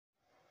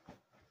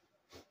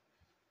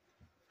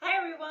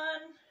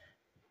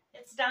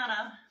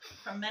Donna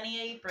from Many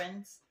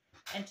Aprons,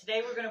 and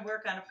today we're going to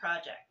work on a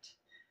project,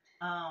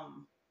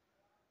 Mod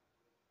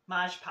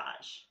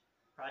Podge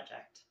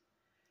project.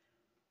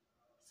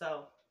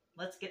 So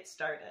let's get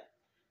started.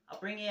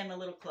 I'll bring you in a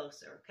little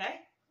closer, okay?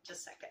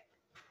 Just a second.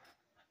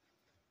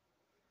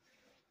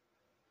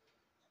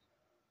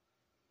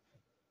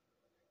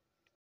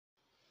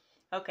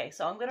 Okay,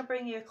 so I'm going to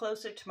bring you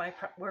closer to my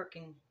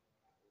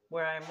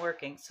where I'm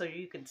working so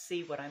you can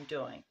see what I'm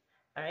doing.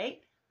 All right?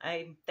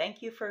 I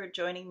thank you for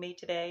joining me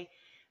today.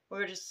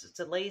 It's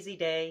a lazy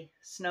day,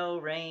 snow,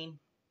 rain.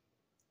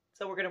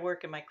 So we're going to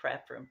work in my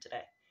craft room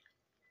today.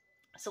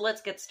 So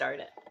let's get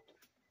started.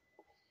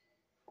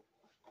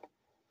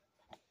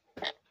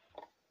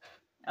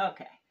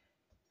 Okay.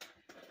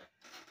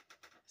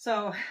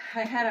 So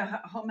I had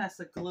a whole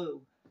mess of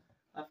glue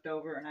left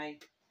over and I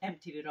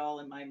emptied it all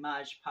in my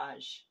Mod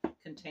Podge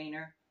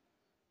container.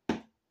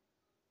 You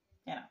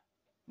know,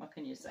 what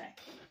can you say?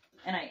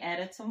 And I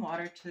added some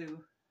water to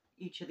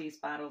each of these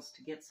bottles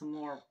to get some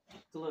more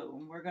glue.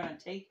 And we're going to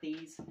take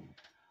these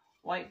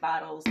white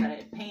bottles that I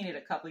had painted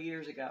a couple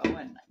years ago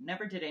and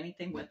never did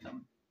anything with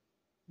them.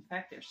 In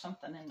fact, there's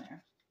something in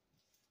there.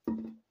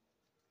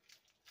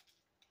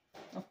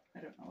 Oh, I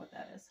don't know what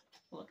that is.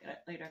 We'll look at it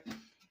later.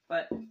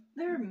 But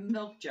they're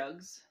milk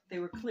jugs. They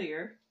were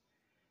clear.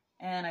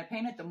 And I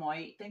painted them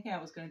white, thinking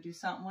I was going to do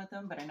something with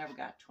them, but I never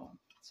got to them.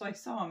 So I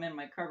saw them in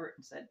my cupboard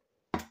and said,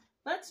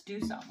 let's do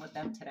something with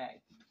them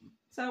today.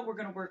 So we're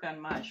going to work on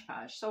Mod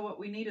Podge. So what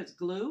we need is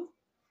glue.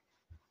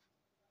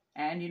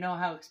 And you know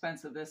how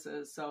expensive this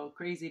is, so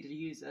crazy to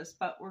use this,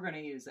 but we're going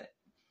to use it.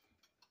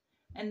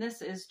 And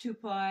this is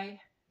 2-ply.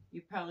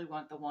 You probably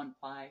want the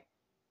 1-ply,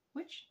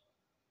 which,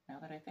 now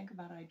that I think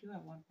about it, I do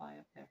have 1-ply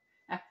up there.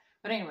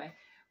 But anyway,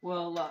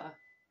 well,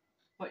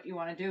 what you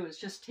want to do is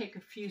just take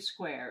a few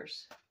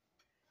squares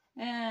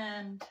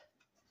and,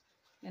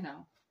 you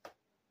know,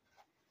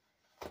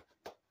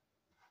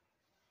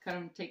 cut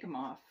them, take them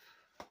off.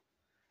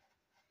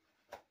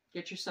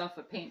 Get yourself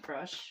a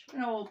paintbrush,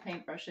 an old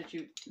paintbrush that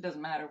it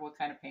doesn't matter what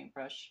kind of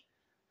paintbrush.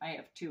 I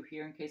have 2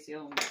 here in case the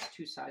other one gets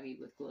too soggy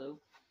with glue.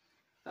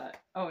 But,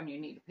 oh, and you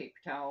need a paper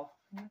towel,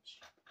 which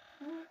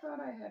I thought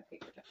I had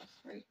paper towels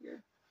right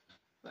here,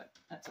 but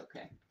that's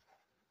okay.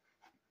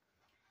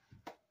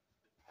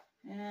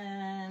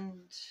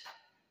 And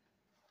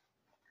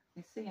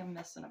I see I'm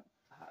missing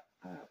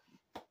a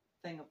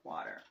thing of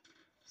water.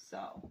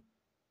 So,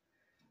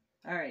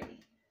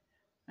 alrighty.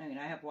 I mean,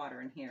 I have water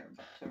in here,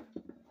 but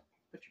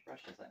put your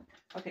brushes in.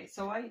 Okay,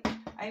 so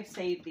I've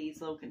saved these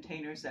little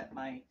containers that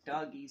my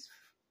doggies'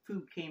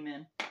 food came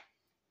in.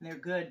 And they're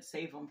good.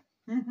 Save them.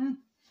 And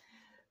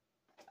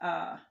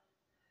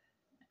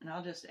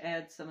I'll just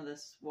add some of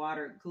this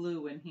water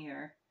glue in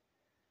here.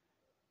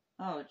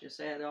 I'll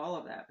just add all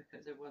of that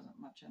because there wasn't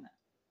much in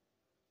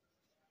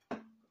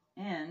it.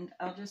 And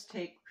I'll just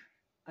take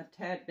a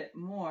tad bit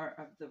more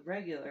of the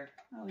regular.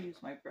 I'll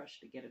use my brush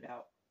to get it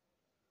out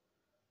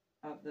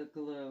of the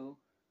glue.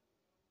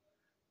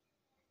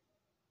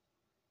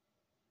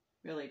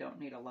 Really don't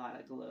need a lot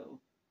of glue.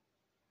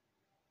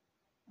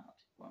 I'll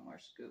take one more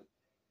scoop.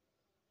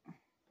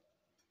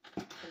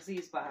 Because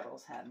these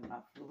bottles had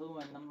enough glue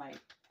in them.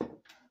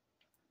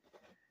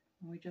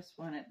 We just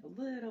want it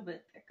a little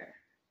bit thicker.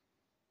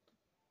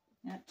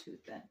 Not too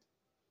thin.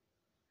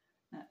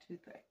 Not too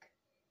thick.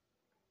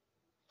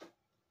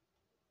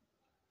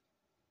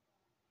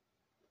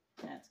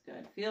 That's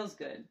good. Feels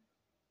good.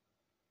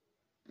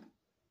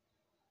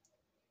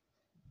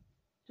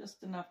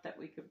 Just enough that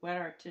we could wet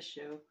our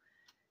tissue.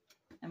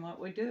 And what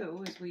we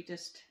do is we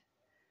just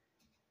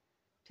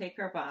take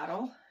our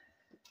bottle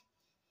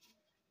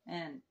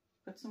and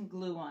put some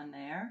glue on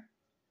there.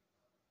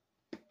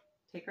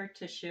 Take our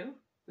tissue,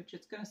 which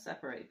it's going to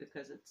separate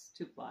because it's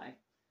 2-ply,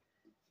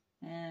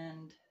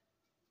 and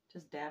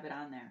just dab it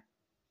on there.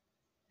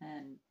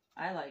 And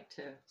I like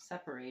to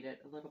separate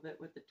it a little bit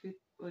with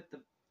the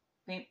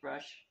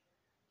paintbrush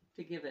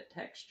to give it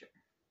texture.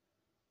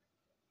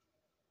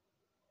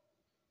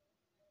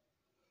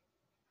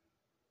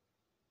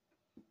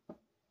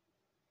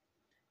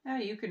 Now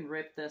you can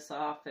rip this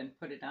off and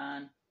put it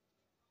on.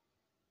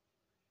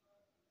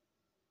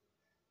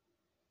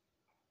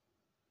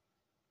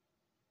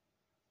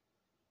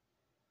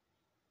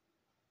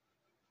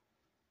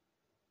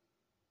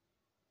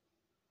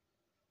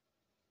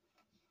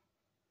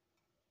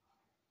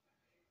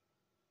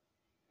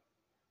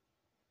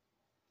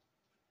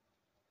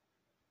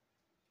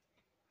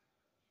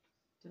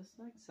 Just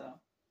like so.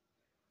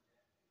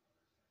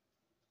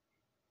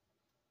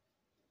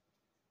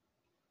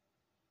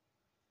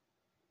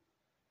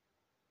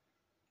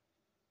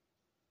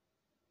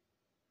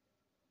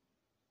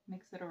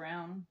 Mix it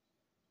around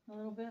a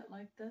little bit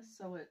like this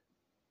so it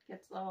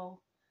gets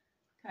all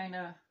kind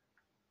of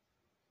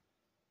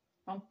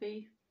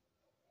bumpy.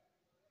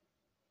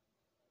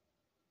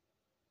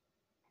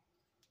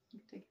 You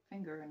can take your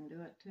finger and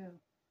do it too.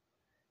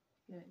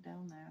 Get it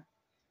down there.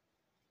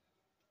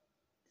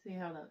 See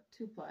how the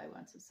 2-ply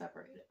wants to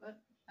separate it, but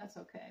that's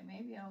okay.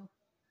 Maybe I'll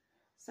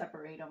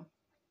separate them.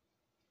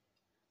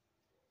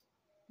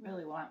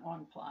 Really want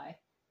 1-ply.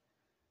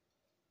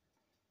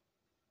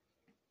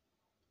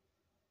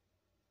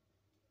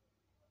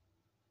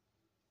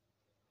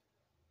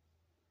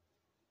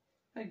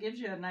 But it gives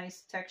you a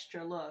nice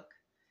texture look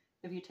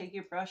if you take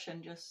your brush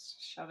and just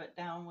shove it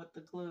down with the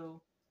glue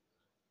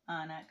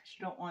on it, because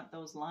you don't want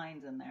those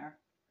lines in there.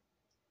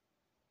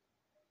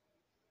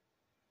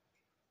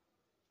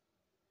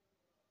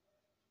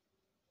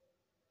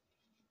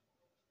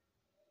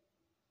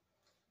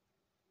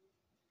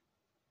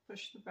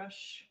 Push the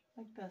brush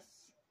like this.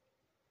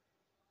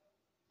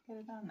 Get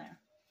it on there.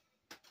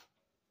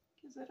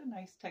 Gives it a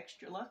nice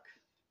texture look.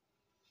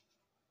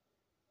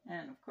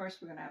 And of course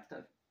we're going to have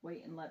to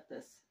wait and let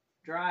this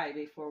dry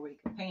before we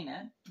can paint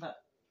it, but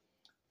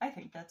I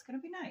think that's going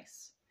to be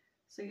nice.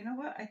 So you know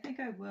what? I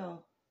think I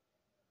will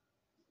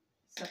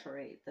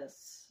separate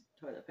this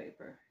toilet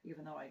paper,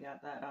 even though I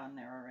got that on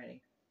there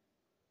already.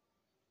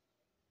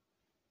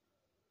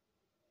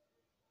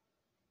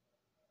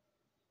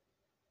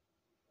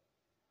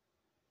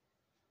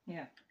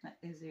 Yeah, not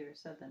easier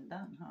said than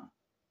done, huh?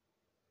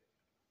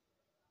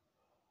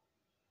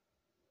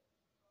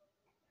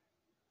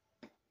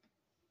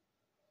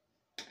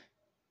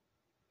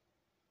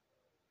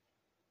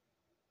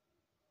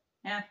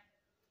 Yeah,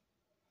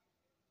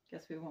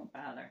 guess we won't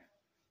bother.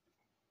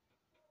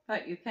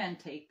 But you can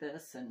take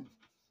this and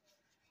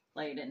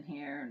lay it in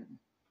here and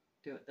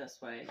do it this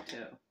way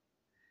too.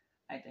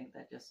 I think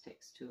that just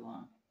takes too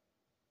long.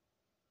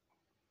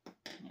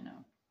 You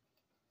know,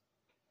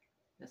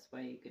 this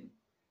way you can,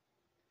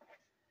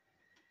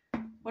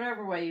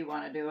 whatever way you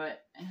want to do it.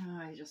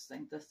 I just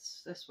think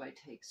this way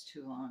takes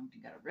too long.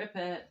 You gotta rip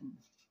it. And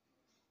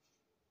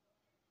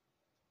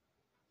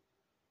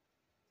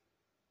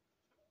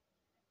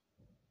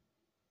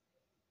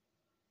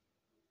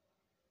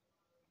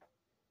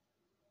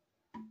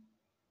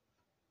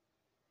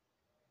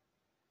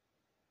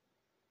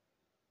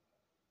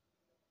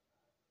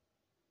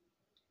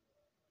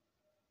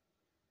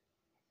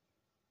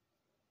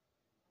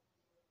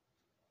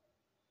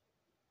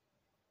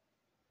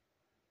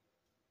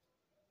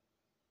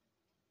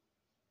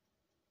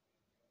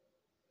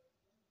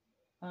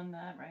run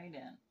that right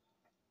in.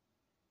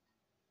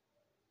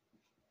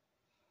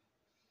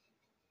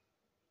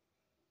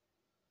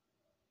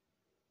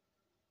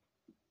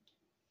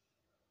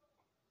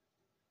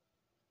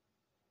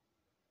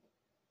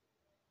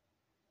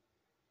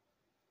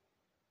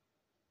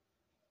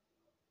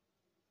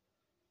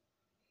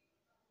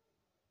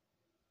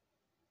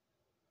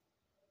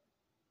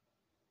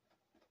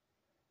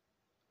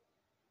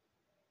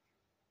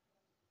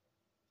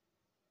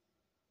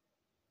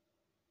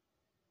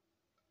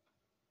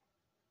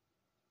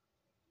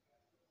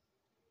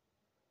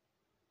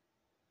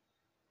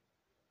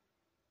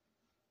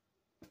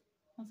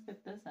 Let's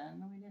get this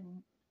in. We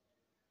didn't.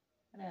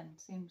 That end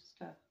seems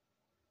to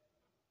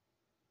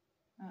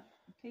not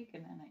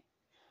taken any.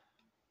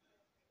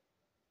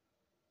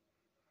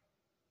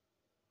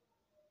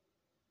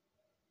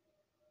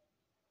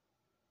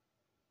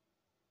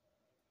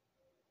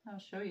 I'll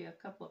show you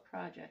a couple of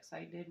projects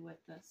I did with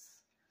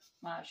this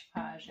Mod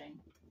Podging.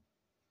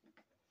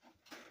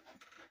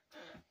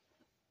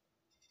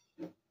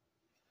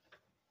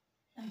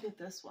 I did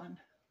this one.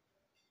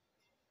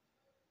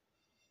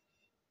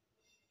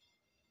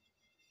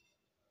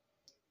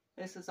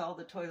 This is all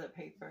the toilet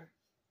paper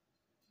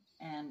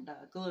and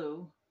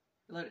glue.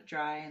 Let it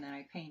dry and then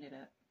I painted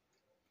it.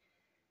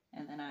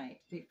 And then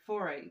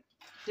before I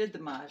did the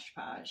Mod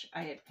Podge,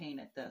 I had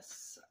painted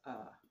this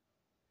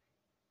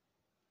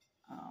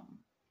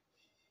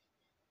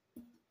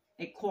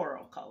a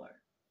coral color.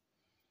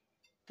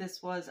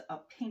 This was a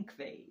pink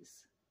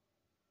vase.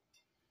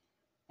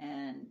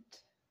 And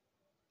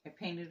I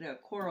painted a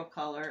coral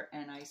color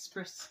and I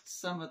spritzed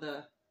some of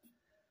the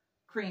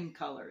cream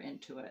color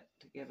into it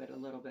to give it a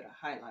little bit of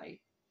highlight.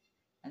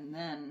 And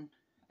then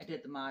I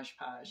did the Mod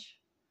Podge.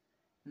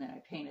 And then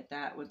I painted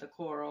that with the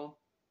coral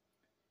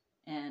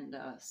and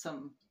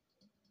some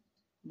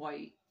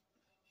white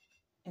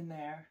in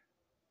there.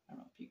 I don't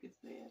know if you could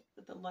see it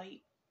with the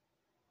light.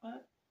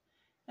 But,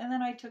 and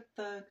then I took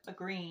a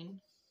green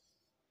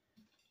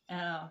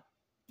and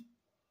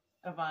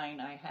a vine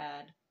I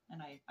had,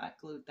 and I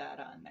glued that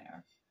on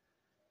there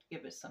to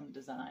give it some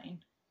design.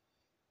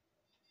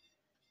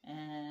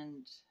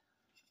 And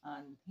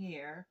on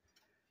here,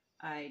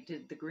 I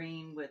did the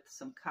green with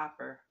some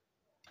copper.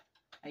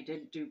 I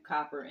did do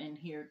copper in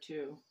here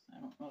too.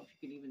 I don't know if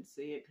you can even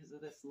see it because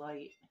of this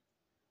light,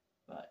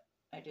 but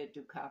I did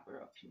do copper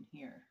up in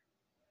here.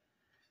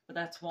 But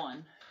that's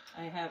one.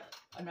 I have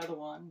another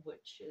one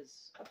which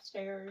is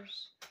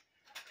upstairs.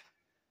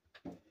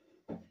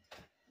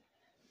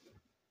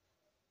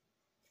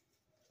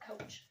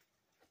 Ouch.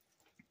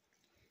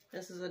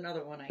 This is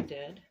another one I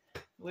did,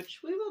 which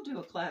we will do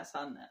a class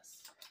on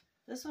this.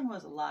 This one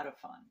was a lot of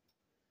fun.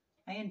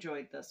 I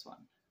enjoyed this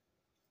one.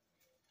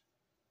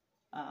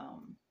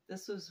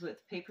 This was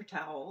with paper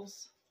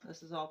towels.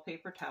 This is all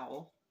paper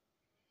towel.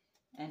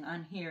 And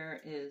on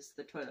here is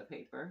the toilet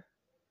paper.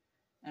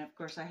 And of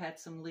course I had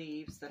some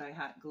leaves that I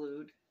hot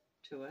glued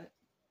to it.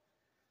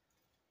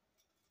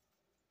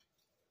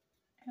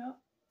 Yep.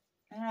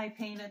 And I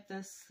painted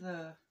this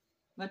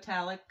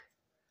metallic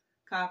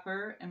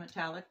copper and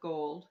metallic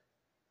gold.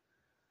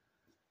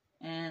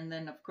 And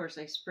then of course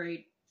I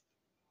sprayed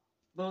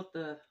both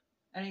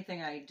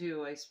anything I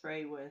do, I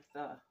spray with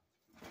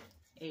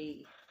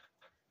a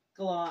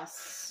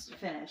gloss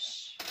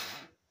finish.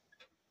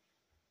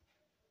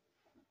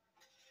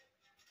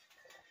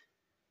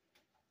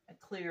 A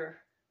clear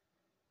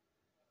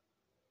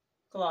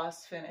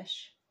gloss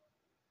finish.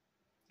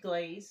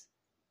 Glaze.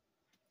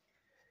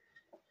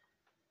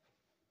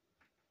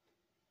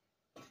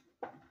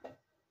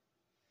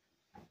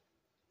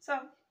 So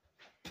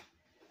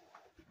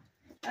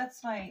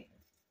that's my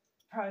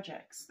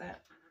projects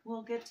that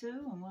we'll get to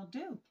and we'll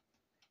do.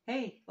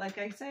 Hey, like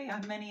I say,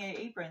 I'm many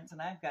aprons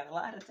and I've got a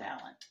lot of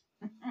talent.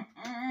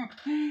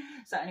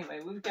 So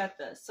anyway, we've got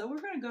this. So we're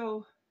going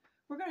to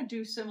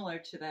do similar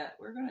to that.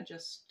 We're going to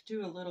just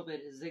do a little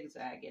bit of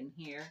zigzag in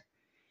here.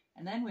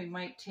 And then we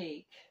might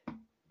take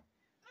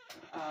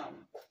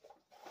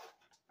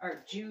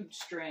our jute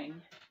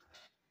string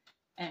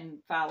and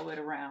follow it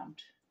around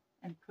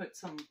and put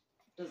some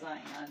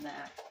design on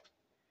that.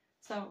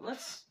 So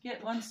let's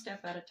get one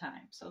step at a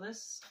time. So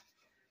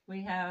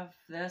we have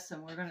this,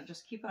 and we're going to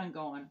just keep on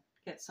going,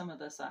 get some of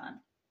this on.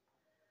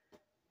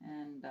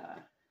 And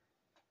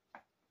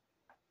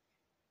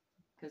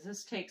because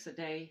this takes a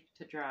day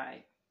to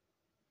dry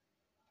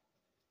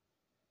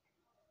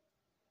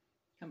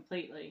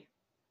completely.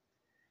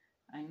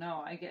 I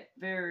know I get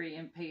very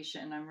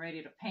impatient. I'm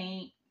ready to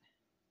paint.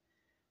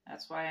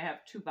 That's why I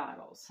have 2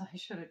 bottles. I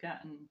should have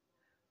gotten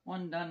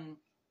one done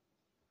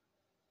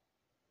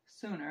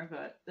sooner,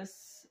 but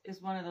this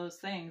is one of those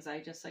things I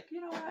just like,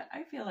 you know what?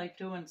 I feel like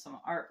doing some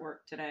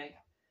artwork today.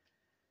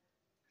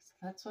 So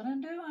that's what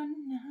I'm doing.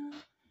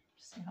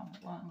 See how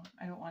long.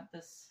 I don't want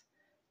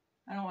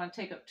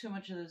to take up too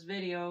much of this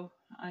video.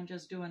 I'm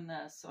just doing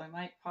this, so I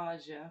might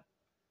pause you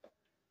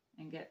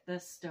and get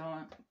this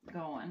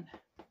going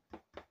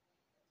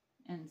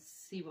and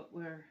see what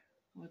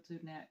we'll do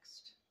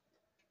next.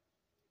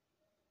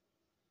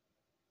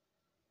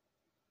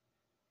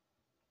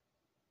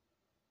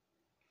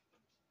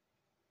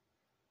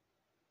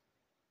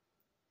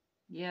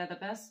 Yeah, the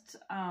best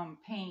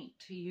paint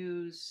to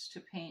use to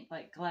paint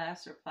like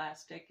glass or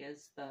plastic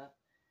is the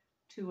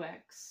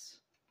 2X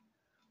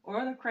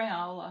or the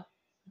Crayola.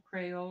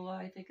 Crayola,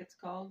 I think it's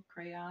called.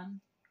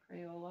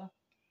 Crayola.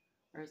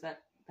 Or is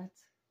that's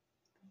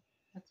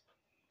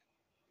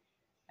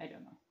I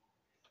don't know.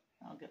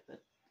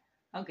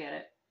 I'll get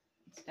it.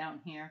 It's down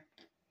here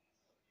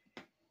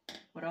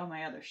with all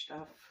my other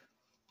stuff.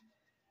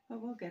 But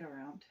we'll get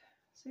around.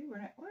 See, we're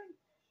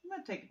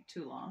not taking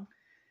too long.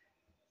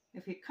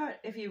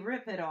 If you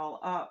rip it all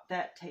up,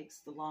 that takes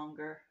the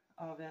longer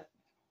of it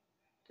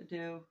to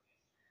do.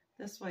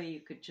 This way you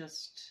could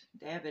just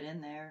dab it in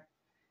there.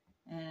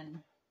 And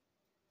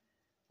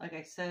like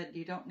I said,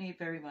 you don't need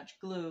very much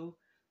glue.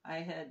 I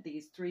had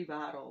these 3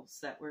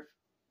 bottles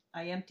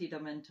I emptied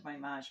them into my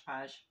Mod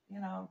Podge. You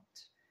know,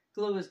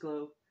 glue is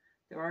glue.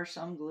 There are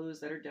some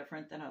glues that are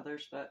different than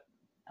others, but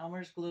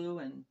Elmer's glue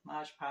and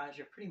Mod Podge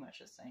are pretty much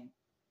the same.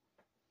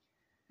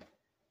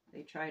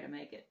 They try to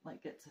make it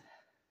like it's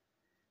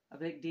a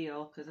big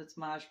deal because it's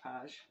Mod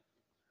Podge.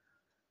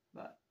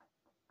 But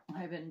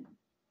I've been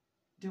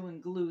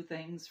doing glue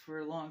things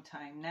for a long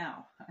time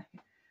now.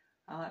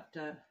 I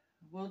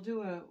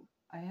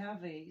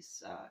have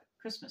these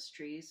Christmas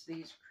trees.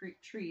 These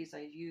trees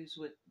I use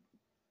with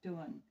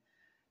doing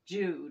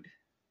jute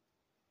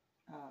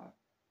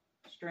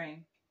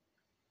string.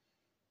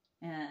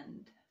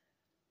 And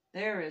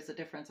there is a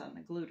difference on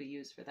the glue to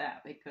use for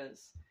that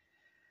because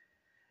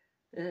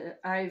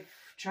I've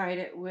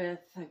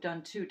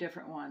done 2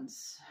 different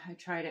ones. I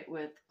tried it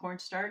with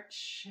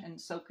cornstarch and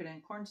soak it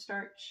in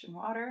cornstarch and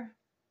water.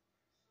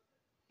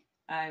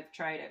 I've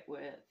tried it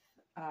with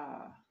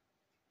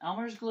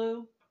Elmer's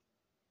glue.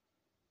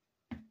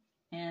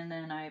 And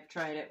then I've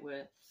tried it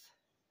with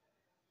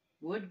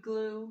wood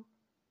glue.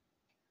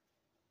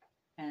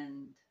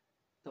 And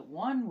the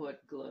one wood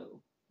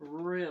glue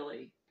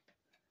really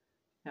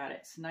got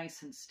it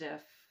nice and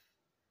stiff.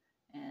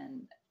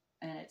 And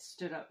it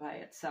stood up by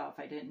itself.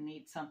 I didn't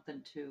need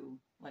something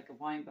like a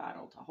wine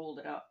bottle to hold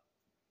it up.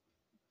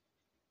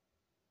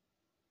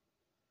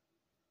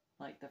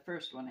 Like the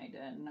first one I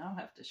did, and I'll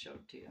have to show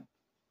it to you.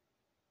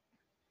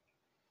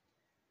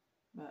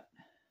 But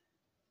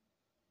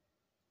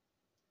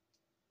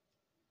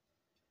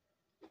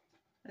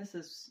this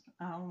is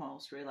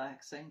almost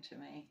relaxing to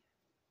me.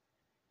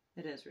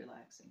 It is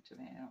relaxing to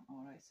me. I don't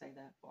know what I say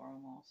that for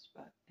almost,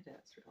 but it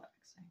is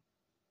relaxing.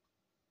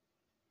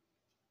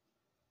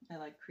 I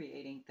like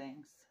creating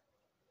things.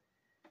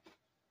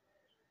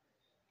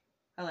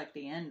 I like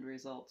the end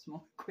results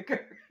more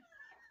quicker.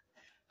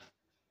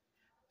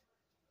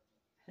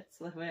 It's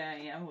the way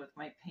I am with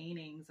my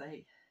paintings.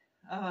 I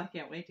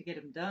can't wait to get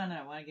them done.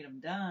 I want to get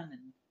them done,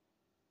 and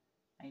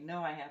I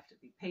know I have to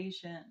be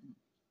patient and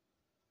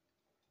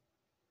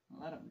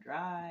let them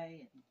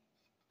dry.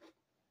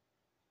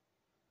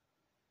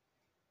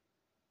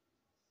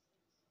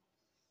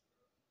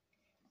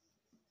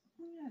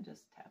 Yeah,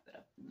 just tap it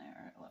up in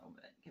there a little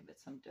bit, give it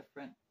some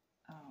different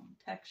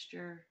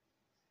texture.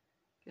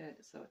 Good,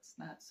 so it's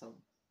not so.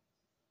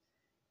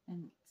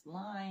 and its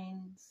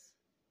lines.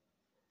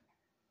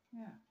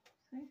 Yeah,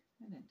 see,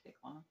 it didn't take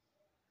long.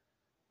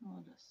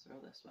 I'll just throw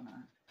this one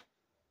on.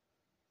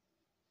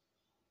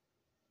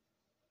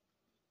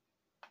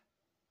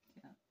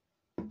 Yeah.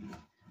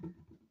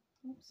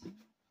 Oops.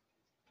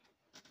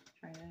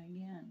 Try that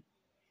again.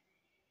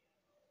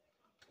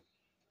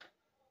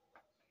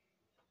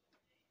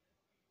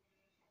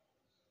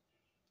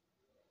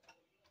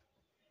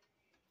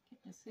 Can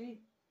you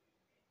see?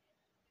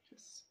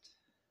 Just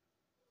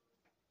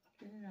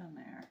get it on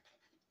there.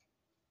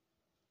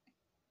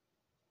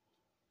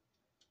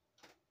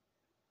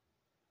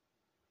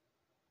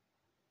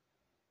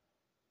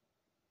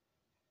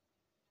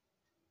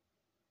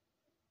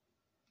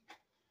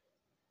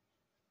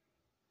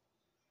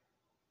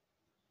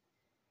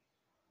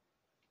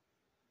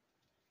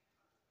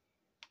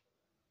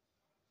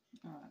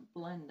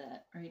 Blend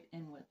that right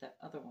in with the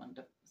other one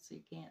so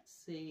you can't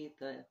see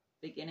the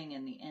beginning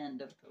and the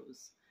end of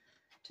those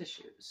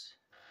tissues.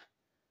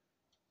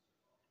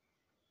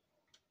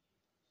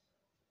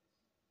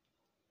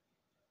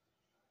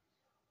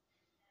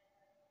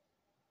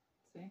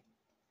 See?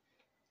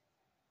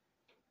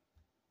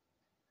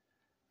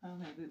 Oh,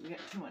 maybe we got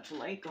too much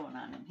light going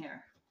on in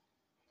here.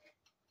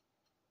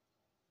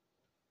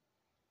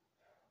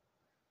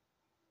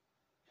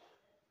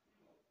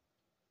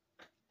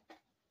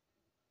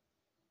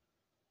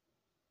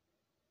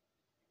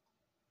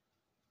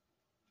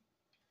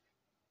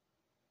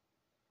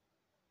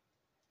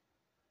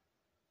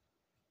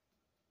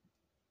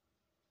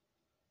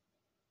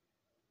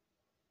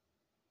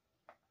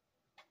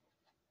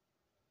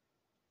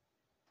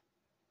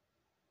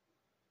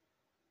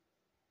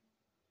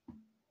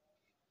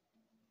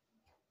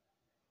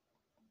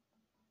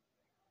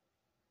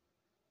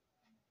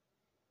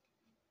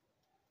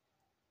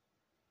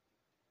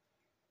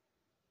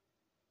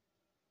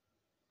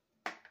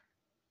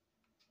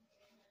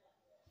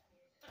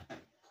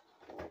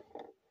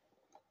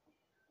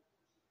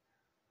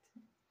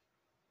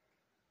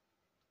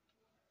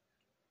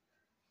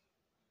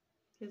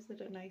 Gives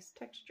it a nice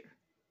texture.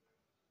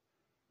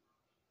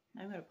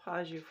 I'm going to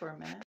pause you for a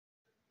minute.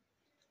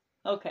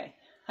 Okay,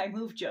 I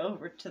moved you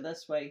over to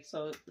this way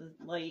so the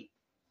light,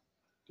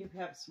 you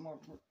have some more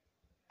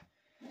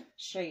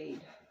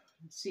shade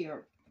and see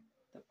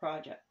the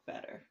project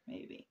better,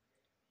 maybe.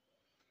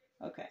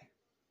 Okay,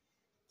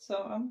 so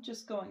I'm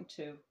just going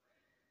to,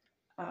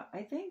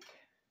 I think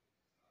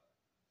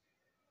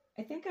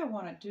I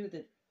want to do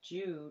the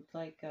Jude,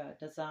 like a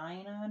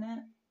design on it.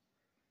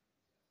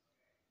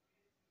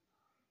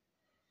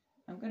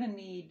 I'm going to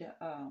need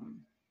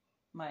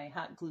my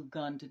hot glue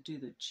gun to do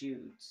the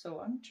Jude. So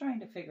I'm trying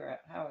to figure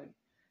out how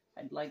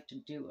I'd like to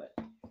do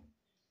it.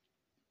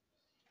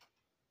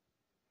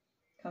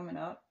 Coming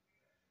up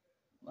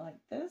like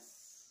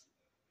this,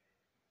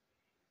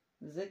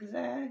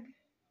 zigzag,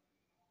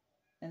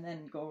 and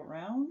then go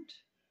around.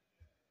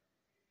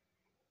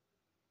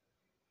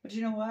 But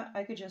you know what?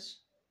 I could just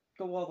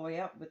go all the way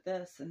up with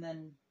this and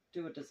then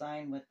do a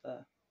design with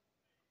the...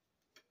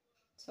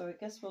 So I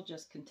guess we'll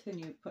just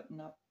continue putting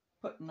on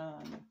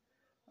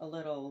a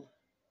little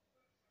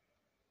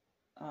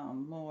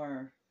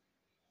more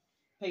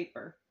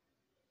paper.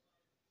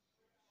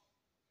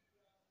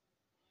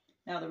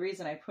 Now the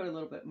reason I put a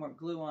little bit more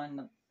glue on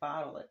the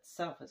bottle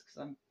itself is because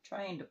I'm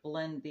trying to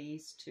blend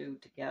these two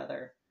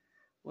together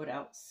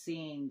without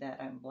seeing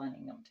that I'm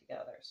blending them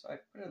together. So I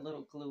put a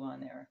little glue on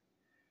there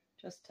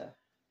just to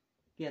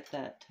get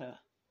that to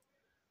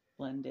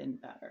blend in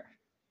better.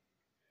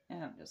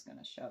 And I'm just going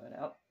to shove it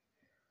out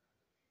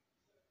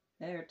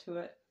there to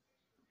it.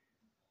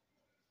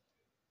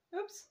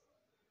 Oops.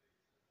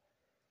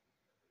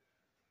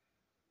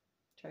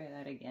 Try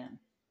that again.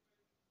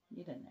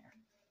 Get in there.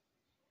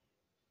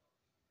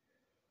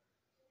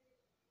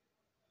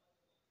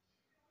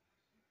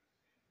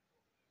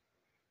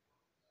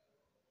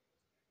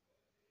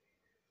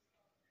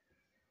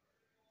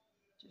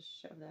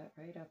 Just shove that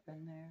right up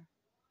in there.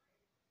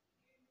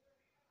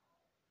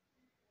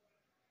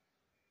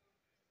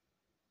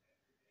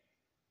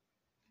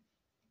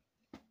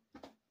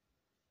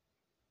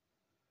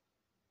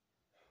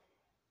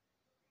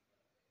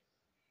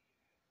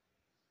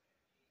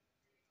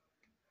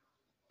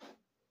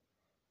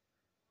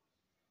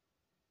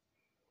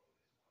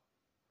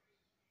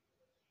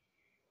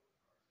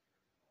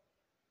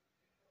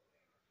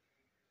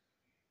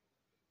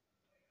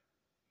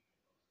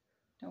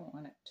 Don't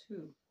want it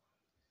too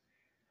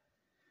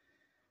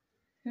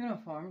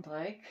uniformed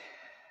like,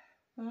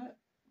 but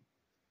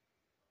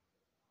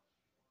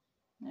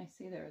I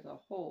see there's a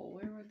hole.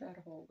 Where would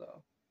that hole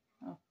go?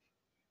 Oh,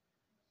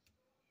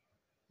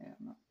 yeah,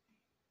 no.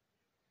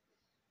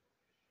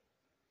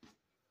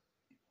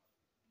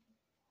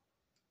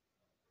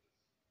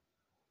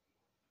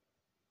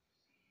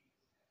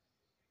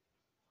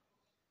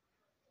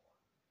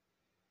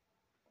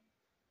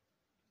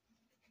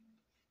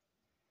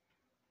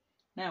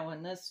 Now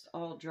when this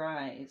all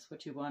dries,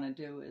 what you want to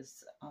do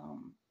is,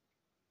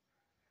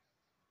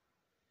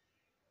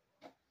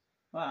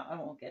 well, I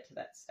won't get to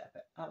that step.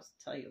 I'll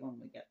tell you when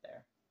we get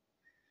there.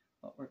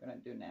 what we're going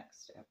to do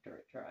next after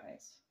it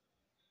dries.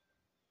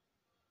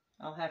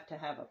 I'll have to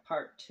have a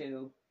part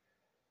 2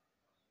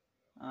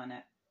 on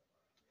it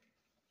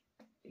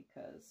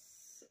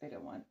because I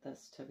don't want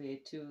this to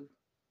be too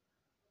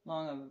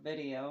long of a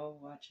video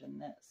watching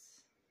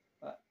this,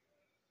 but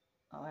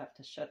I'll have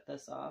to shut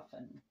this off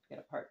and get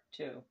a part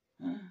 2.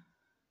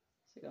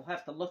 So you'll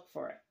have to look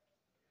for it.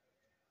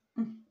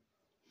 And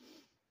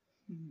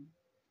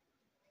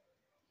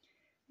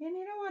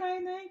you know what I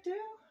might do?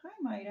 I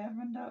might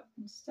end up,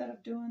 instead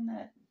of doing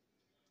that,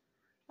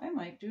 I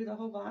might do the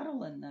whole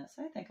bottle in this.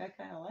 I think I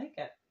kind of like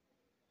it.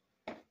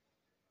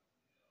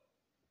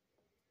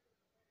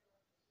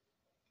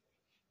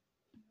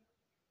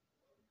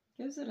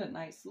 Gives it a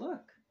nice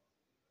look.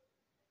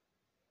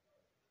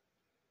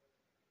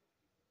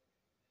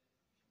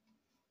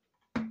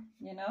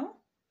 You know?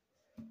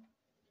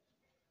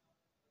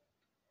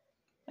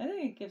 I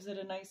think it gives it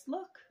a nice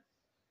look.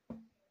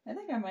 I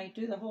think I might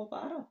do the whole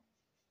bottle.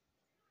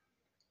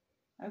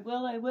 I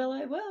will.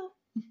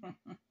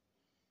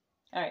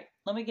 All right,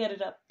 let me get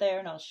it up there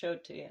and I'll show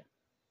it to you.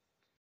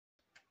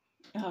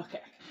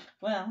 Okay,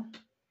 well,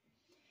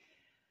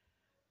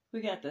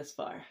 we got this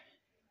far.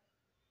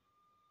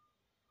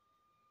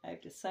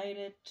 I've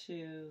decided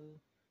to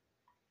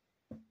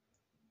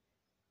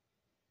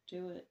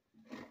do it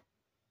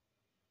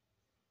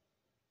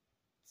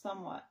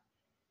somewhat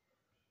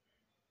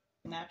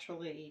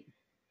naturally.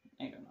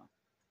 I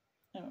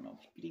don't know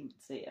if you could even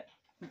see it.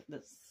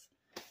 This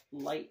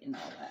light and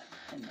all that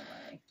in the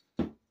way.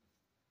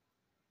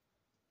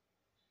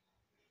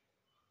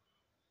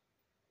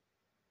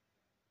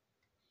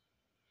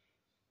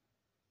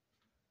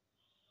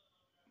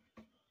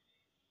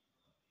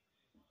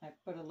 I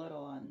put a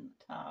little on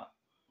top,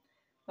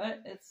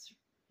 but it's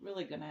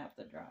really going to have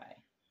to dry.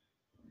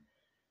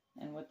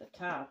 And with the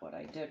top, what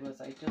I did was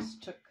I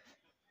just took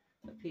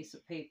a piece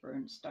of paper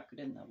and stuck it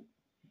in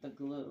the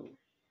glue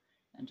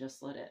and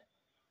just let it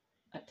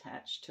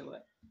attach to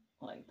it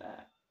like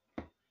that.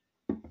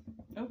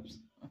 Oops.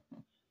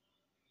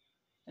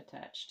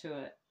 Attach to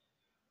it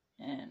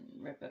and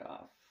rip it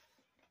off.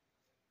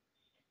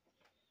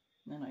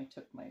 And then I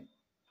took my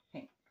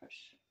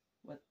paintbrush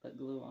with the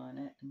glue on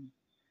it and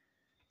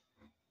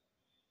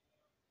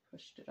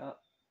pushed it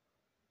up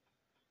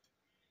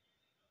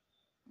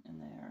in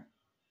there.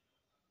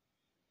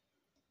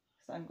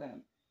 So I'm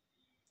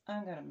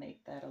gonna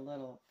make that a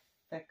little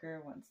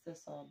thicker once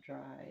this all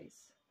dries.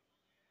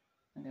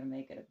 I'm gonna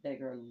make it a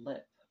bigger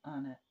lip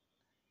on it.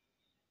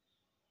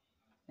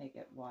 Make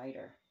it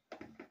wider.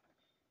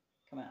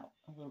 Come out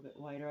a little bit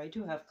wider. I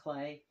do have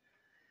clay.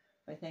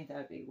 I think that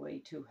would be way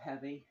too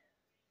heavy.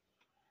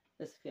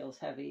 This feels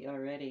heavy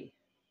already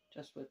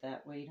just with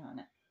that weight on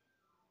it.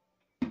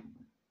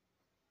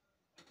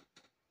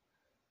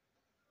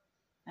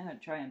 I'm going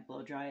to try and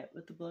blow dry it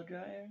with the blow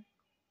dryer.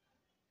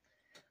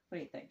 What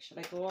do you think? Should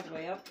I go all the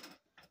way up?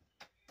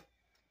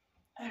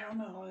 I don't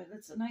know.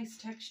 It's a nice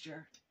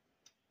texture.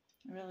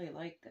 I really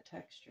like the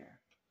texture.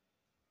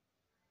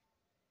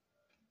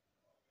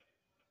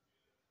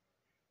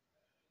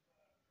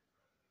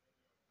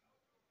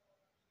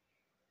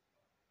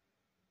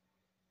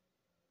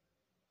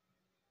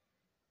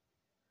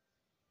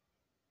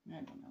 I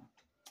don't know.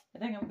 I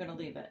think I'm going to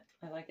leave it.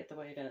 I like it the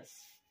way it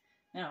is.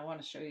 Now I want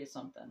to show you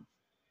something.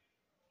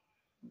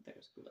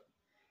 There's glue.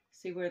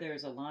 See where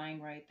there's a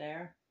line right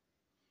there?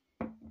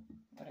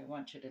 What I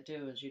want you to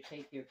do is you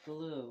take your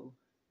glue,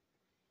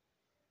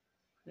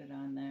 put it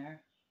on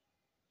there,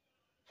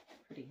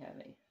 pretty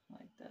heavy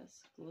like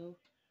this, glue,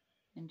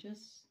 and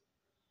just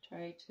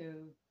try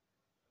to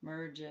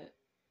merge it.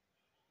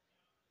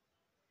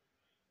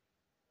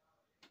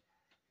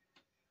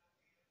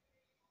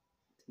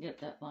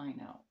 Get that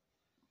line out.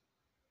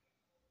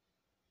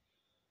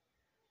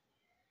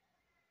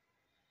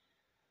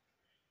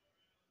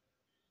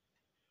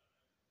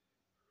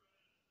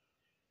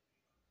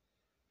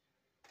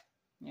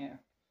 Yeah.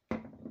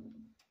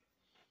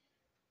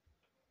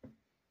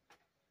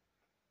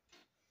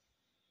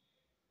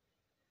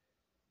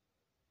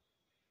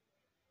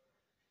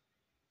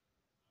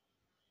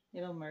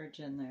 It'll merge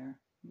in there.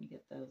 You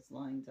get those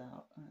lines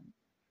out on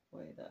the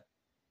way the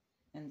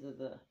ends of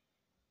the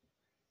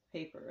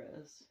paper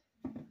is.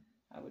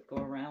 I would go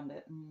around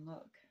it and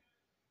look.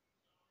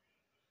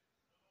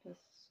 Just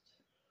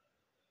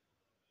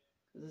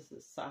because this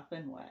is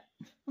sopping wet.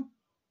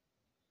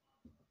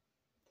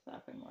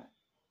 Sopping wet.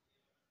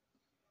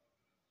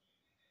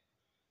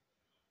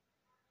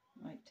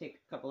 Might take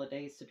a couple of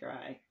days to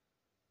dry.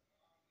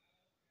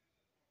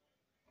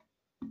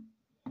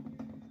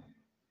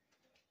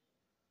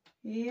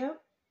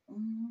 Yep,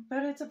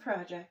 but it's a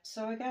project.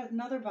 So I got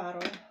another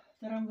bottle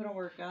that I'm going to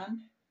work on.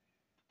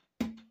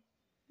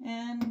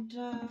 And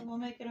we'll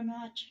make it a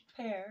match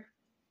pair.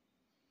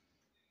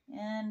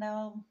 And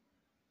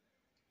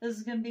this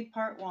is going to be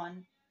part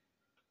 1.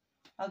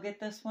 I'll get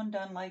this one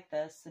done like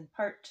this. In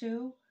part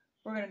 2,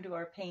 we're going to do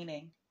our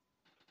painting.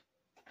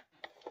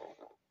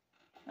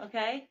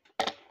 Okay?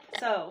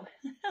 So,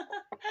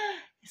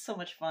 it's so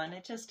much fun.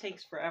 It just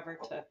takes forever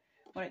to,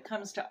 when it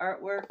comes to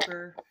artwork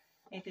or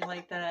anything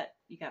like that,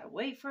 you gotta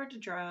wait for it to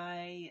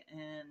dry,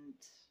 and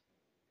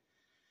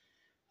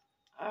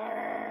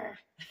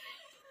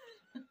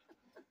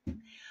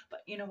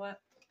but you know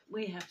what?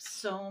 We have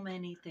so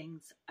many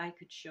things I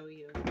could show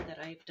you that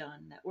I've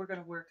done that we're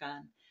going to work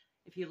on.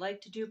 If you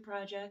like to do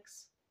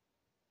projects,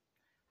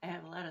 I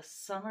have a lot of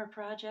summer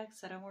projects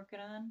that I'm working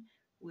on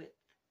with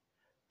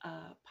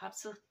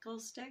popsicle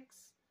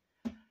sticks.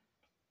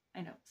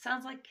 I know,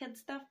 sounds like kid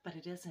stuff, but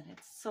it isn't.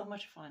 It's so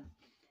much fun.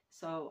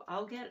 So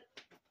I'll get,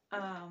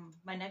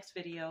 my next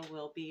video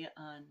will be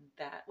on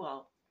that.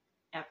 Well,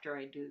 after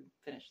I do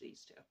finish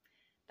these two.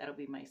 That'll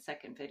be my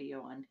second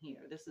video on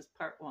here. This is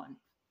part 1.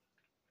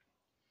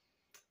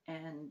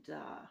 And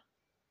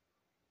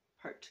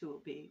part 2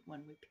 will be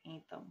when we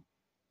paint them.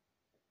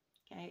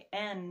 Okay,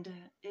 and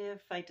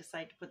if I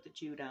decide to put the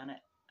jute on it,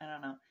 I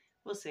don't know.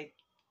 We'll see.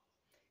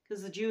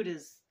 Because the jute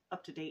is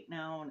up to date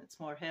now and it's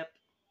more hip.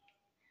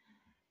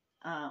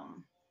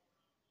 And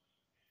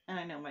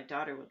I know my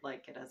daughter would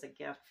like it as a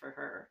gift for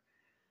her.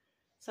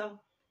 So,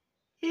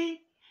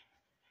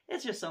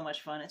 it's just so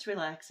much fun. It's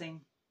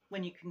relaxing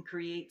when you can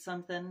create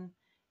something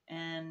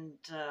and,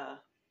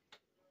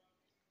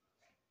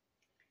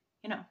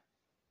 you know,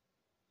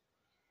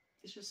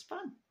 it's just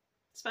fun.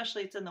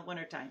 Especially it's in the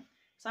wintertime.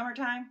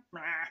 Summertime,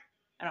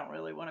 I don't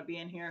really want to be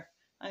in here.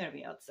 I'm going to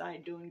be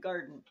outside doing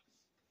gardening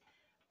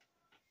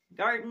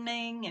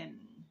and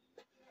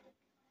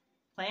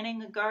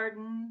planting a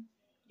garden.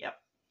 Yep.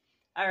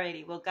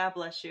 Alrighty, well, God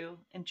bless you.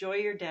 Enjoy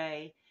your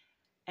day.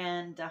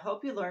 And I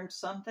hope you learned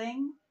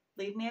something.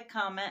 Leave me a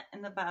comment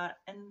on the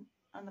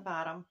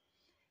bottom.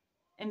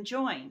 And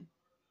join.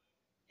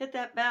 Hit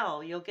that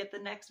bell. You'll get the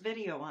next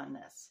video on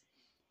this.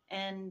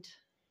 And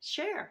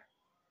share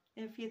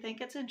if you think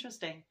it's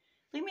interesting.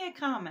 Leave me a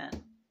comment.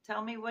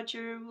 Tell me what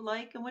you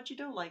like and what you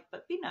don't like,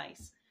 but be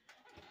nice.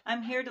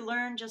 I'm here to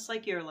learn just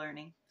like you're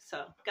learning.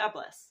 So, God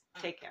bless.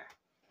 Take care.